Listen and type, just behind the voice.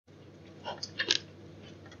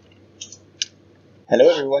Hello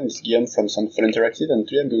everyone, it's Guillaume from Sandfall Interactive, and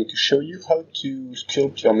today I'm going to show you how to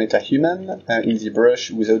sculpt your Metahuman in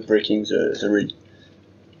Zbrush without breaking the rig.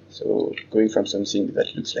 So going from something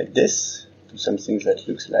that looks like this to something that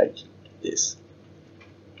looks like this.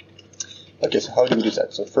 Okay, so how do we do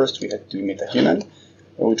that? So first we have to Metahuman.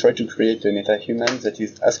 We try to create a Metahuman that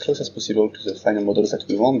is as close as possible to the final models that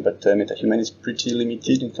we want, but Metahuman is pretty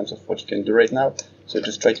limited in terms of what you can do right now, so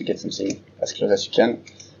just try to get something as close as you can.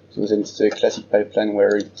 So then it's a classic pipeline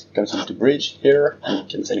where it comes into Bridge here, and you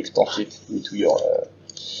can then export it into your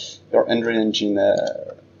Unreal Engine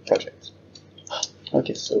project.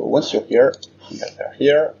 Okay, so once you're here, we have her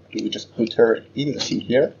here, and we just put her in the scene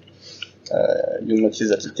here. You'll notice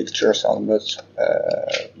that the textures are not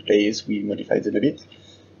base, we modified them a bit.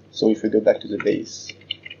 So if we go back to the base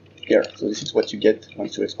here, so this is what you get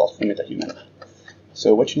once you export from Metahuman.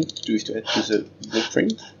 So what you need to do is to head to the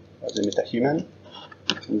blueprint of the Metahuman,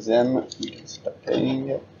 and then we can start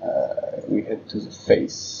playing. We head to the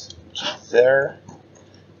face, which is there.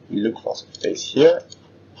 We look for the face here.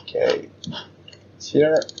 Okay, it's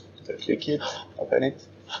here. Click it, open it.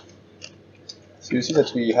 So you see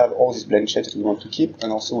that we have all these blank shapes that we want to keep,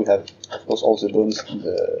 and also we have, of course, all the bones in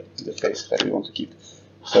the face that we want to keep.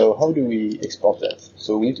 So how do we export that?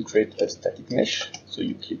 So we need to create a static mesh. So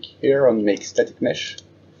you click here on Make Static Mesh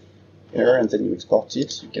here, and then you export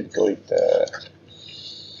it. You can call it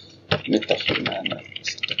Metahuman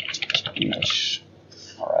Static Mesh.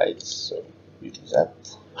 Alright, so you do that.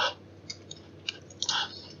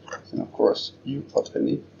 And of course you open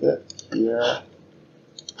it here.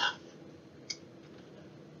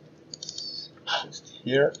 Just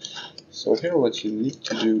here. So here what you need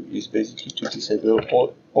to do is basically to disable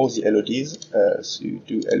all the LODs. So you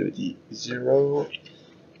do LOD 0,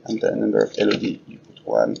 and the number of LOD you put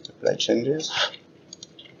 1, apply changes,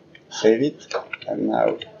 save it, and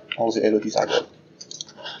now all the LODs are gone.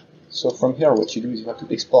 So from here what you do is you have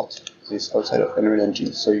to export this outside of Unreal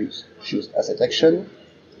Engine. So you choose Asset Action,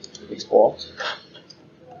 Export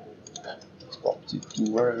it to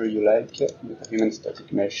wherever you like, Metahuman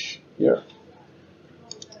Static Mesh here.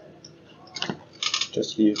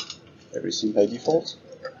 Just leave everything by default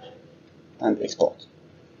and export.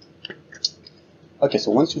 Okay,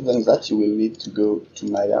 so once you've done that, you will need to go to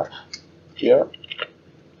Maya here,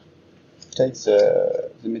 take the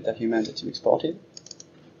Metahuman that you exported,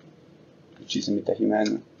 which is a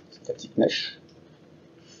Metahuman Static Mesh,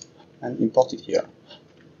 and import it here.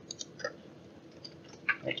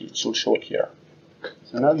 Okay, it should show up here.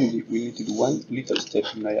 So now we need to do one little step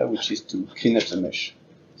in Maya, which is to clean up the mesh.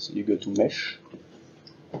 So you go to Mesh,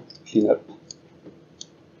 Clean Up,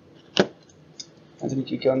 and then you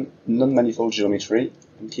click on Non-Manifold Geometry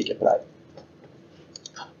and click Apply.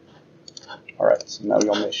 Alright, so now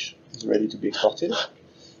your mesh is ready to be exported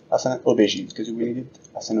as an OBJ, because you will need it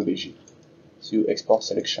as an OBJ. So you export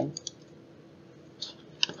selection.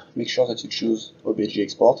 Make sure that you choose OBJ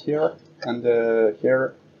export here, and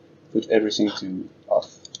here put everything to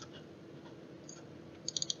off.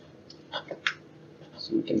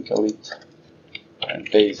 So we can call it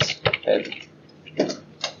base head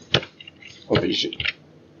OBJ.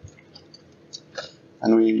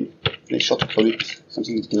 And we make sure to call it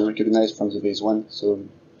something that can recognize from the base one, so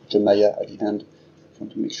the Maya at the end. You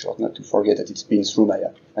want to make sure not to forget that it's been through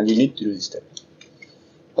Maya, and you need to do this step.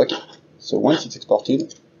 Okay, so once it's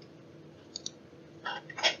exported,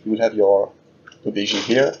 you will have your OBJ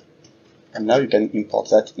here, and now you can import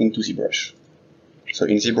that into Zbrush. So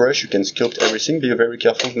in Zbrush you can sculpt everything. Be very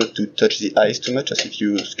careful not to touch the eyes too much, as if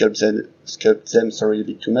you sculpt them a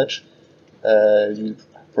bit too much, you'll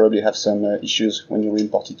probably have some issues when you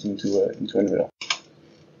import it into Unreal.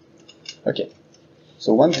 Okay,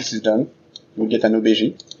 so once this is done, you'll get an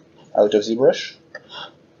OBJ out of Zbrush,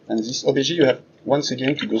 and this OBJ you have once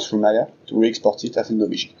again to go through Maya to re-export it as an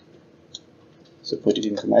OBJ. So put it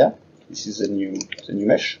into Maya. This is the new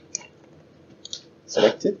mesh.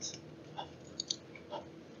 Select it,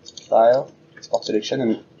 File, Export Selection,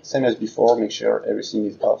 and same as before, make sure everything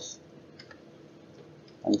is off.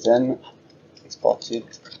 And then export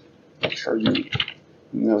it, make sure you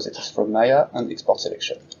know that it's from Maya, and Export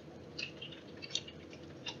Selection.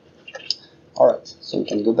 Alright, so we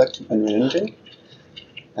can go back to Unreal Engine,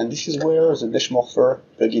 and this is where the Mesh Morpher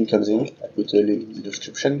plugin comes in. I put a link in the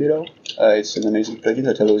description below. It's an amazing plugin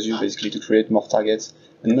that allows you basically to create more targets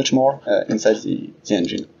and much more inside the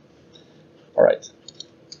engine. Alright,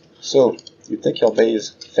 so you take your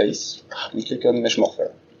base face and click on Mesh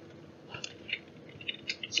Morpher.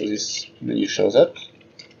 So this menu shows up.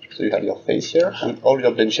 So you have your face here and all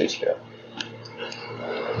your blend shapes here.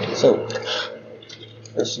 So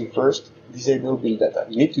first thing first, disable build data.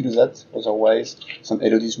 You need to do that, otherwise some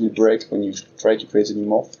LODs will break when you try to create a new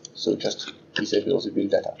morph, so just disable the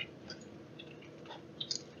build data.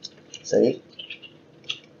 Save.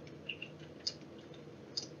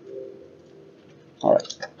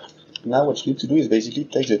 Alright. Now what you need to do is basically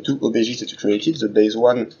take the two OBJs that you created, the base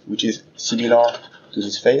one, which is similar to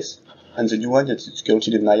this face, and the new one that is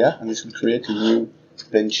sculpted in Maya, and this will create a new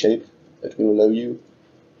plane shape that will allow you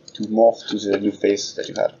to morph to the new face that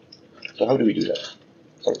you have. So how do we do that?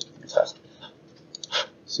 Sorry, it's fast.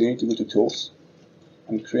 So you need to go to Tools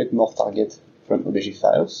and create Morph Target from OBJ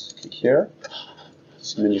files. Click here.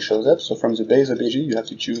 This menu shows up. So from the base OBJ, you have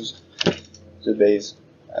to choose the base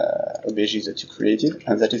OBJ that you created,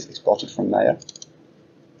 and that is exported from Maya.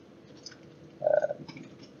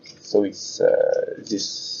 So it's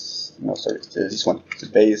this one, the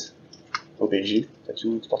base OBJ that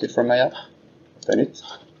you exported from Maya. Open it.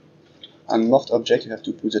 And morphed object, you have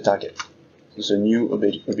to put the target. So the new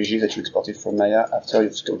OBJ that you exported from Maya after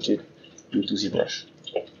you've sculpted into Zbrush,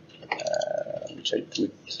 which I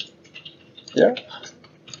put here.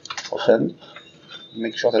 Open.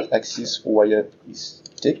 Make sure that axis Y is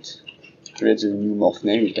ticked. Create the new morph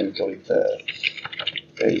name. You can call it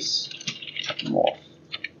base morph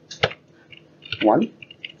 1.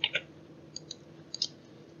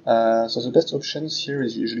 So the best options here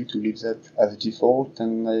is usually to leave that as default,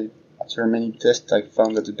 and after many tests I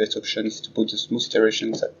found that the best option is to put the smooth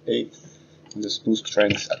iterations at 8 and the smooth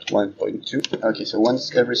strength at 1.2. Okay, so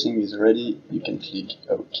once everything is ready, you can click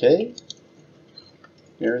OK.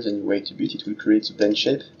 Here, then you wait a bit, it will create a blend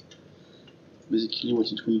shape. Basically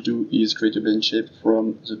what it will do is create a blend shape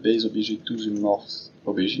from the base OBJ to the morph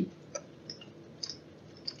OBJ,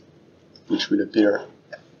 which will appear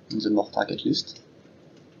in the morph target list.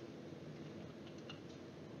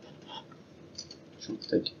 Should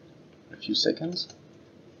take a few seconds.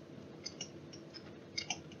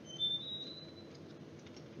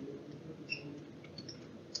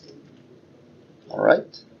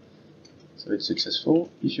 Alright, so it's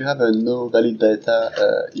successful. If you have a no valid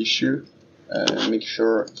data issue, make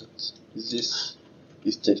sure that this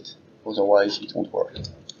is ticked, otherwise it won't work.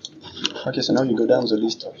 Okay, so now you go down the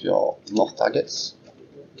list of your morph targets,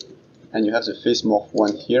 and you have the face morph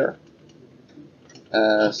 1 here.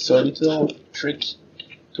 So a little trick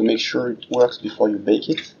to make sure it works before you bake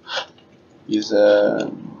it is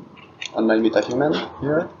on my Metahuman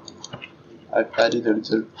here, I've added a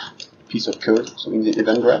little piece of code. So in the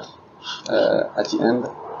event graph, at the end,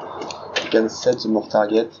 you can set the morph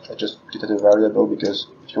target. I just put it as a variable because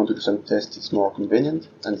if you want to do some tests, it's more convenient,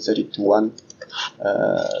 and set it to 1.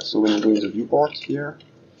 So when you go in the viewport here,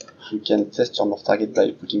 you can test your morph target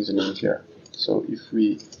by putting the name here. So if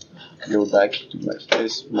we go back to my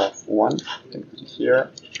face morph 1, you can put it here.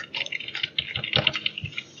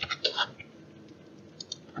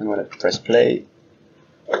 And when I press play,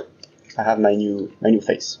 I have my new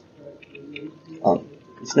face.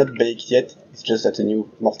 It's not baked yet, it's just that the new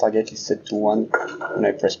morph target is set to 1 when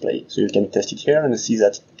I press play. So you can test it here and see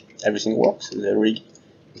that everything works. The rig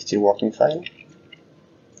is still working fine.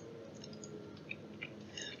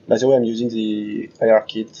 By the way, I'm using the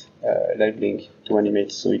ARKit live link to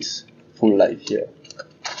animate, so it's full live here.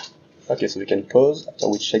 Okay, so we can pause after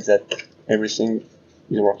we check that everything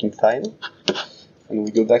is working fine. And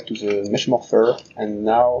we go back to the mesh morpher, and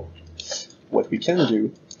now what we can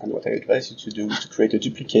do, and what I advise you to do, is to create a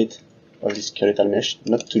duplicate of this skeletal mesh,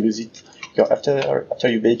 not to lose it. Because after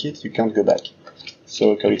you bake it, you can't go back.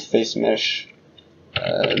 So call it face mesh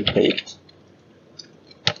baked.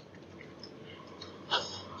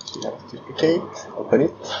 So you have a duplicate, open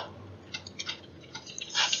it.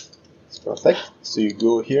 It's perfect. So you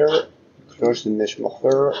go here, close the mesh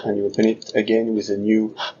morpher, and you open it again with the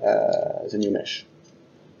new mesh.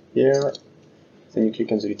 Here, then you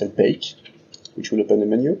click on the little bake, which will open the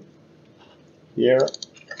menu. Here.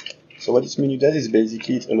 So what this menu does is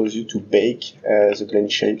basically it allows you to bake the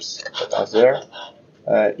blend shapes that are there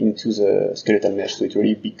into the skeletal mesh. So it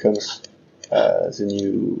really becomes the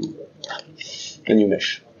new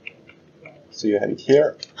mesh. So you have it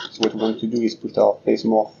here. So what we want to do is put our face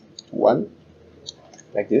morph to 1,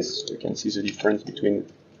 like this. You can see the difference between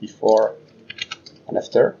before and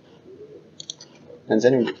after. And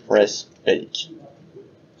then we press bake.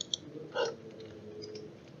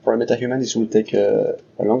 For a Metahuman, this will take a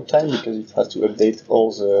long time because it has to update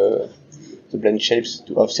all the blend shapes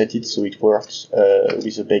to offset it so it works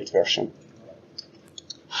with the baked version.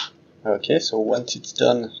 Okay, so once it's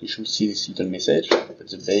done, you should see this little message that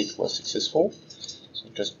the bake was successful. So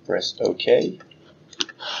just press OK.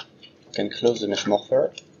 You can close the mesh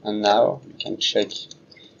morpher, and now we can check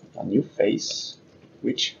our new face.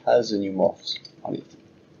 which has the new morphs on it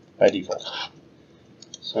by default.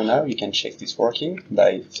 So now you can check this working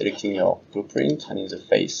by selecting your blueprint, and in the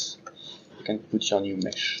face you can put your new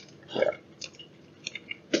mesh here.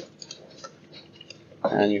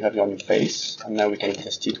 And you have your new face, and now we can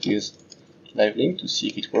test it with live link to see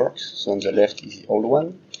if it works. So on the left is the old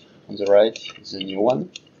one, on the right is the new one.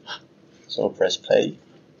 So press play,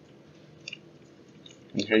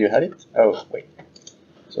 and here you have it. Oh wait,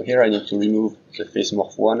 so here I need to remove the face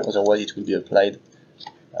morph one, otherwise it will be applied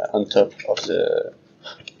on top of the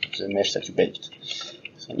mesh that you baked.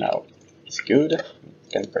 So now it's good, you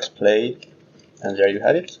can press play, and there you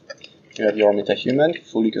have it. You have your Metahuman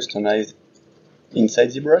fully customized inside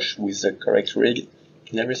Zbrush with the correct rig,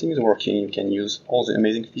 and everything is working. You can use all the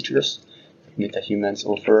amazing features that Metahumans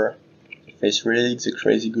offer, the face rig, the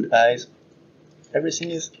crazy good eyes,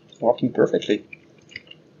 everything is working perfectly.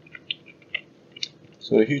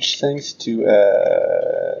 So a huge thanks to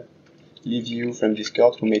Liviu from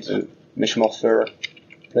Discord who made the Mesh Morpher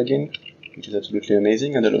plugin, which is absolutely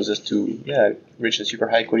amazing and allows us to reach a super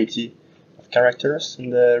high quality of characters in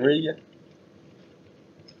the rig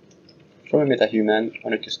from a Metahuman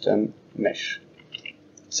on a custom mesh.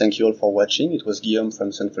 Thank you all for watching. It was Guillaume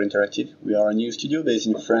from Sandfall Interactive. We are a new studio based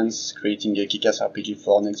in France creating a kick-ass RPG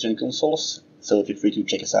for next-gen consoles, so feel free to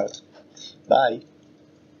check us out. Bye!